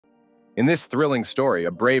In this thrilling story,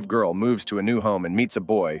 a brave girl moves to a new home and meets a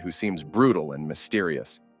boy who seems brutal and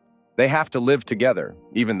mysterious. They have to live together,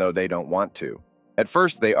 even though they don't want to. At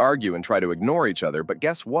first, they argue and try to ignore each other, but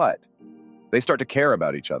guess what? They start to care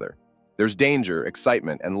about each other. There's danger,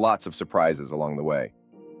 excitement, and lots of surprises along the way.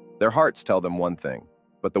 Their hearts tell them one thing,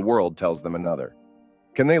 but the world tells them another.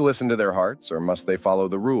 Can they listen to their hearts, or must they follow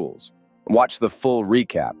the rules? Watch the full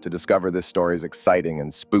recap to discover this story's exciting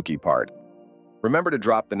and spooky part. Remember to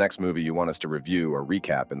drop the next movie you want us to review or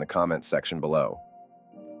recap in the comments section below.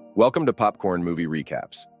 Welcome to Popcorn Movie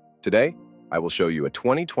Recaps. Today, I will show you a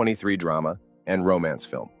 2023 drama and romance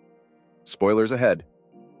film. Spoilers ahead.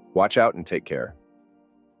 Watch out and take care.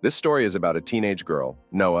 This story is about a teenage girl,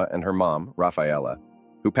 Noah, and her mom, Rafaela,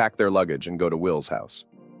 who pack their luggage and go to Will's house.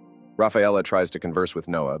 Rafaela tries to converse with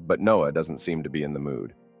Noah, but Noah doesn't seem to be in the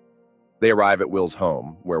mood. They arrive at Will's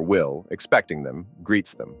home, where Will, expecting them,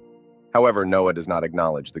 greets them. However, Noah does not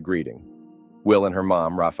acknowledge the greeting. Will and her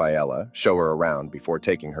mom, Rafaela, show her around before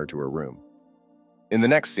taking her to her room. In the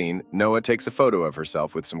next scene, Noah takes a photo of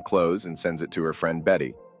herself with some clothes and sends it to her friend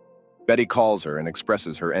Betty. Betty calls her and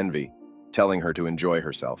expresses her envy, telling her to enjoy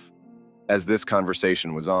herself. As this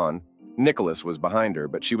conversation was on, Nicholas was behind her,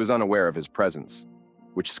 but she was unaware of his presence,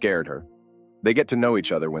 which scared her. They get to know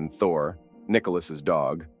each other when Thor, Nicholas's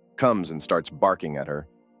dog, comes and starts barking at her,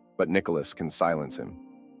 but Nicholas can silence him.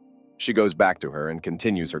 She goes back to her and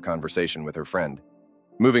continues her conversation with her friend.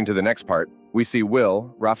 Moving to the next part, we see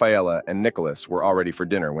Will, Rafaela, and Nicholas were all ready for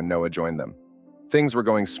dinner when Noah joined them. Things were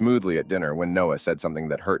going smoothly at dinner when Noah said something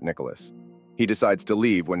that hurt Nicholas. He decides to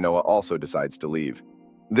leave when Noah also decides to leave.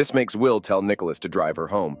 This makes Will tell Nicholas to drive her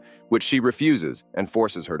home, which she refuses and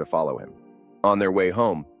forces her to follow him. On their way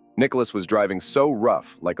home, Nicholas was driving so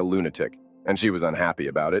rough like a lunatic, and she was unhappy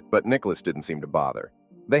about it, but Nicholas didn't seem to bother.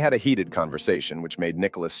 They had a heated conversation, which made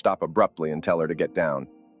Nicholas stop abruptly and tell her to get down.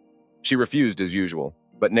 She refused as usual,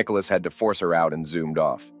 but Nicholas had to force her out and zoomed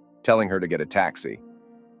off, telling her to get a taxi.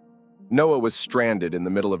 Noah was stranded in the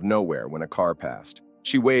middle of nowhere when a car passed.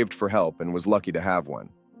 She waved for help and was lucky to have one.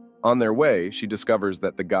 On their way, she discovers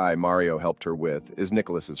that the guy Mario helped her with is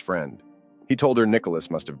Nicholas's friend. He told her Nicholas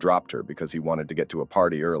must have dropped her because he wanted to get to a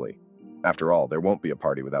party early. After all, there won't be a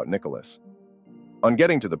party without Nicholas. On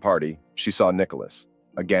getting to the party, she saw Nicholas,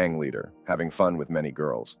 a gang leader, having fun with many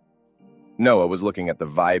girls. Noah was looking at the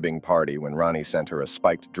vibing party when Ronnie sent her a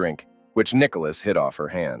spiked drink, which Nicholas hit off her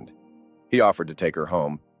hand. He offered to take her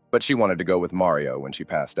home, but she wanted to go with Mario when she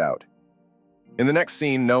passed out. In the next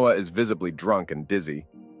scene, Noah is visibly drunk and dizzy,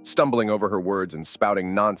 stumbling over her words and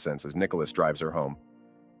spouting nonsense as Nicholas drives her home.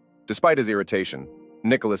 Despite his irritation,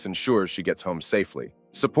 Nicholas ensures she gets home safely,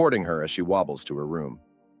 supporting her as she wobbles to her room.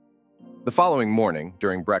 The following morning,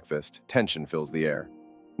 during breakfast, tension fills the air.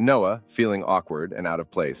 Noah, feeling awkward and out of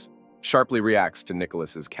place, sharply reacts to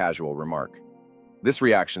Nicholas's casual remark. This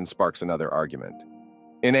reaction sparks another argument.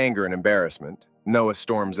 In anger and embarrassment, Noah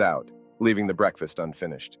storms out, leaving the breakfast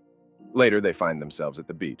unfinished. Later, they find themselves at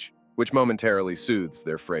the beach, which momentarily soothes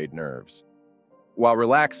their frayed nerves. While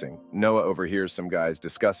relaxing, Noah overhears some guys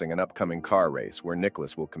discussing an upcoming car race where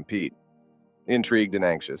Nicholas will compete. Intrigued and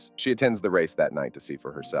anxious, she attends the race that night to see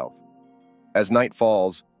for herself. As night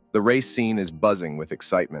falls, the race scene is buzzing with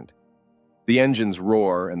excitement. The engines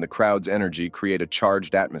roar and the crowd's energy create a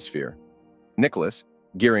charged atmosphere. Nicholas,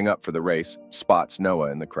 gearing up for the race, spots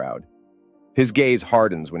Noah in the crowd. His gaze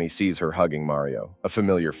hardens when he sees her hugging Mario, a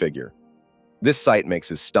familiar figure. This sight makes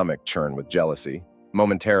his stomach churn with jealousy,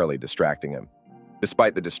 momentarily distracting him.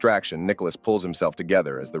 Despite the distraction, Nicholas pulls himself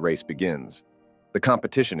together as the race begins. The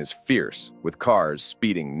competition is fierce, with cars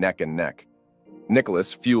speeding neck and neck.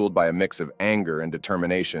 Nicholas, fueled by a mix of anger and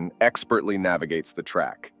determination, expertly navigates the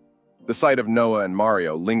track. The sight of Noah and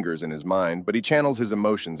Mario lingers in his mind, but he channels his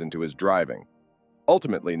emotions into his driving.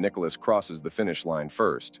 Ultimately, Nicholas crosses the finish line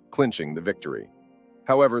first, clinching the victory.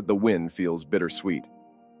 However, the win feels bittersweet.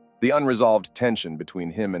 The unresolved tension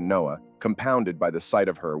between him and Noah, compounded by the sight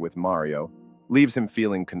of her with Mario, leaves him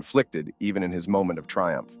feeling conflicted even in his moment of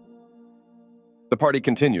triumph. The party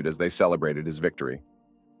continued as they celebrated his victory.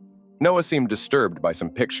 Noah seemed disturbed by some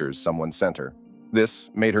pictures someone sent her. This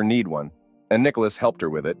made her need one, and Nicholas helped her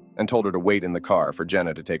with it and told her to wait in the car for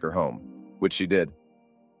Jenna to take her home, which she did.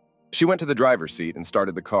 She went to the driver's seat and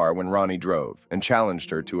started the car when Ronnie drove and challenged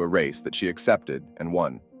her to a race that she accepted and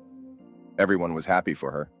won. Everyone was happy for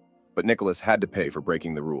her, but Nicholas had to pay for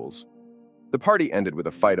breaking the rules. The party ended with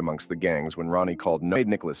a fight amongst the gangs when Ronnie called made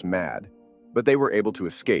Nicholas mad, but they were able to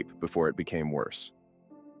escape before it became worse.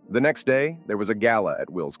 The next day, there was a gala at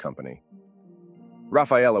Will's company.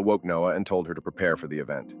 Rafaela woke Noah and told her to prepare for the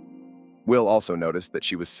event. Will also noticed that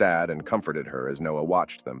she was sad and comforted her as Noah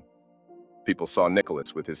watched them. people saw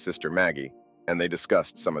Nicholas with his sister Maggie, and they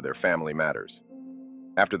discussed some of their family matters.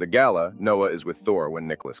 After the gala, Noah is with Thor when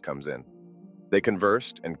Nicholas comes in. They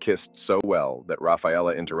conversed and kissed so well that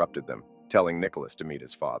Rafaela interrupted them, telling Nicholas to meet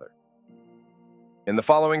his father. In the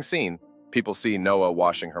following scene, people see Noah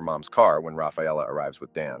washing her mom's car when Rafaela arrives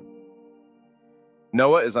with Dan.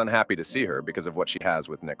 Noah is unhappy to see her because of what she has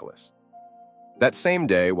with Nicholas. That same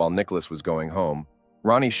day, while Nicholas was going home,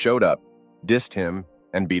 Ronnie showed up, dissed him,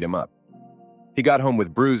 and beat him up. He got home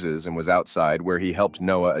with bruises and was outside where he helped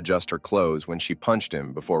Noah adjust her clothes when she punched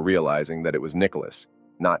him before realizing that it was Nicholas,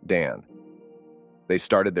 not Dan. They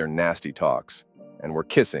started their nasty talks and were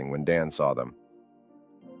kissing when Dan saw them.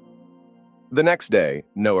 The next day,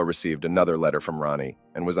 Noah received another letter from Ronnie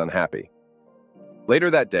and was unhappy. Later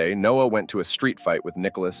that day, Noah went to a street fight with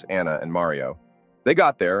Nicholas, Anna, and Mario. They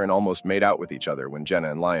got there and almost made out with each other when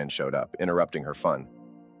Jenna and Lion showed up, interrupting her fun.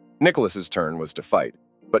 Nicholas's turn was to fight,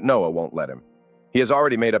 but Noah won't let him. He has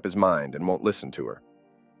already made up his mind and won't listen to her.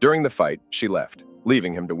 During the fight, she left,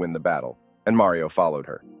 leaving him to win the battle, and Mario followed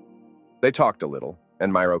her. They talked a little,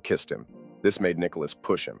 and Mario kissed him. This made Nicholas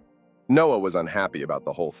push him. Noah was unhappy about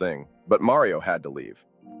the whole thing, but Mario had to leave.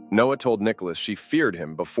 Noah told Nicholas she feared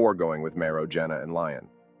him before going with Maro, Jenna, and Lion.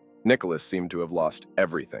 Nicholas seemed to have lost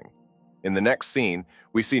everything. In the next scene,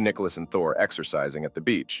 we see Nicholas and Thor exercising at the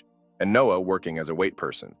beach, and Noah working as a wait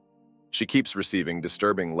person. She keeps receiving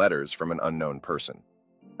disturbing letters from an unknown person.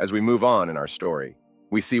 As we move on in our story,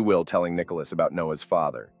 we see Will telling Nicholas about Noah's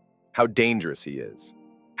father, how dangerous he is,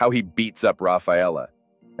 how he beats up Rafaela,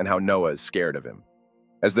 and how Noah is scared of him.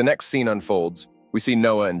 As the next scene unfolds, we see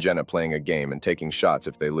Noah and Jenna playing a game and taking shots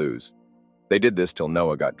if they lose. They did this till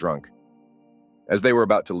Noah got drunk. As they were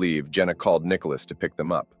about to leave, Jenna called Nicholas to pick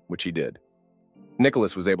them up, which he did.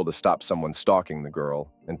 Nicholas was able to stop someone stalking the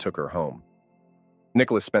girl and took her home.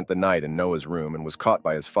 Nicholas spent the night in Noah's room and was caught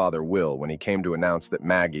by his father, Will, when he came to announce that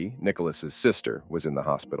Maggie, Nicholas's sister, was in the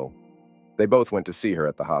hospital. They both went to see her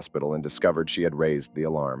at the hospital and discovered she had raised the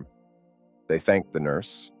alarm. They thanked the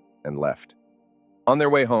nurse and left. On their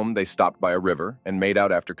way home, they stopped by a river and made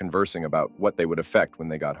out after conversing about what they would affect when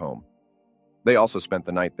they got home. They also spent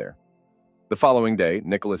the night there. The following day,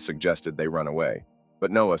 Nicholas suggested they run away,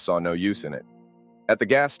 but Noah saw no use in it. At the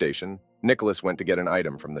gas station, Nicholas went to get an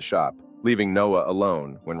item from the shop, leaving Noah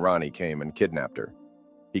alone when Ronnie came and kidnapped her.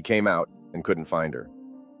 He came out and couldn't find her.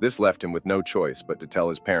 This left him with no choice but to tell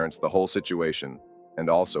his parents the whole situation and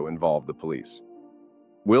also involve the police.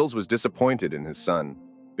 Wills was disappointed in his son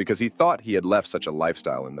because he thought he had left such a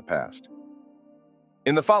lifestyle in the past.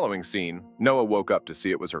 In the following scene, Noah woke up to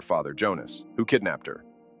see it was her father, Jonas, who kidnapped her.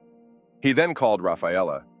 He then called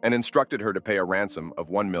Rafaela and instructed her to pay a ransom of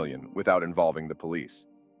 $1 million without involving the police.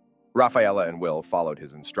 Rafaela and Will followed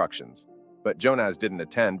his instructions, but Jonas didn't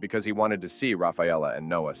attend because he wanted to see Rafaela and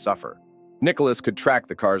Noah suffer. Nicholas could track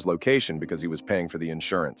the car's location because he was paying for the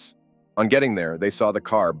insurance. On getting there, they saw the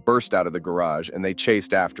car burst out of the garage and they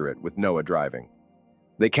chased after it with Noah driving.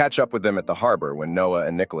 They catch up with them at the harbor when Noah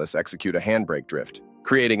and Nicholas execute a handbrake drift,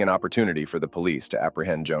 creating an opportunity for the police to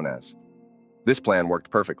apprehend Jonas. This plan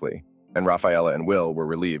worked perfectly, and Rafaela and Will were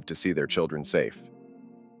relieved to see their children safe.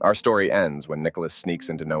 Our story ends when Nicholas sneaks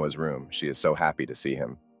into Noah's room. She is so happy to see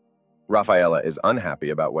him. Rafaela is unhappy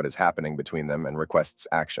about what is happening between them and requests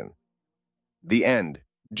action. The end.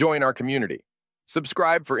 Join our community.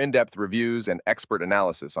 Subscribe for in-depth reviews and expert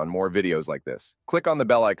analysis on more videos like this. Click on the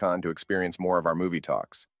bell icon to experience more of our movie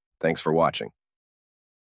talks. Thanks for watching.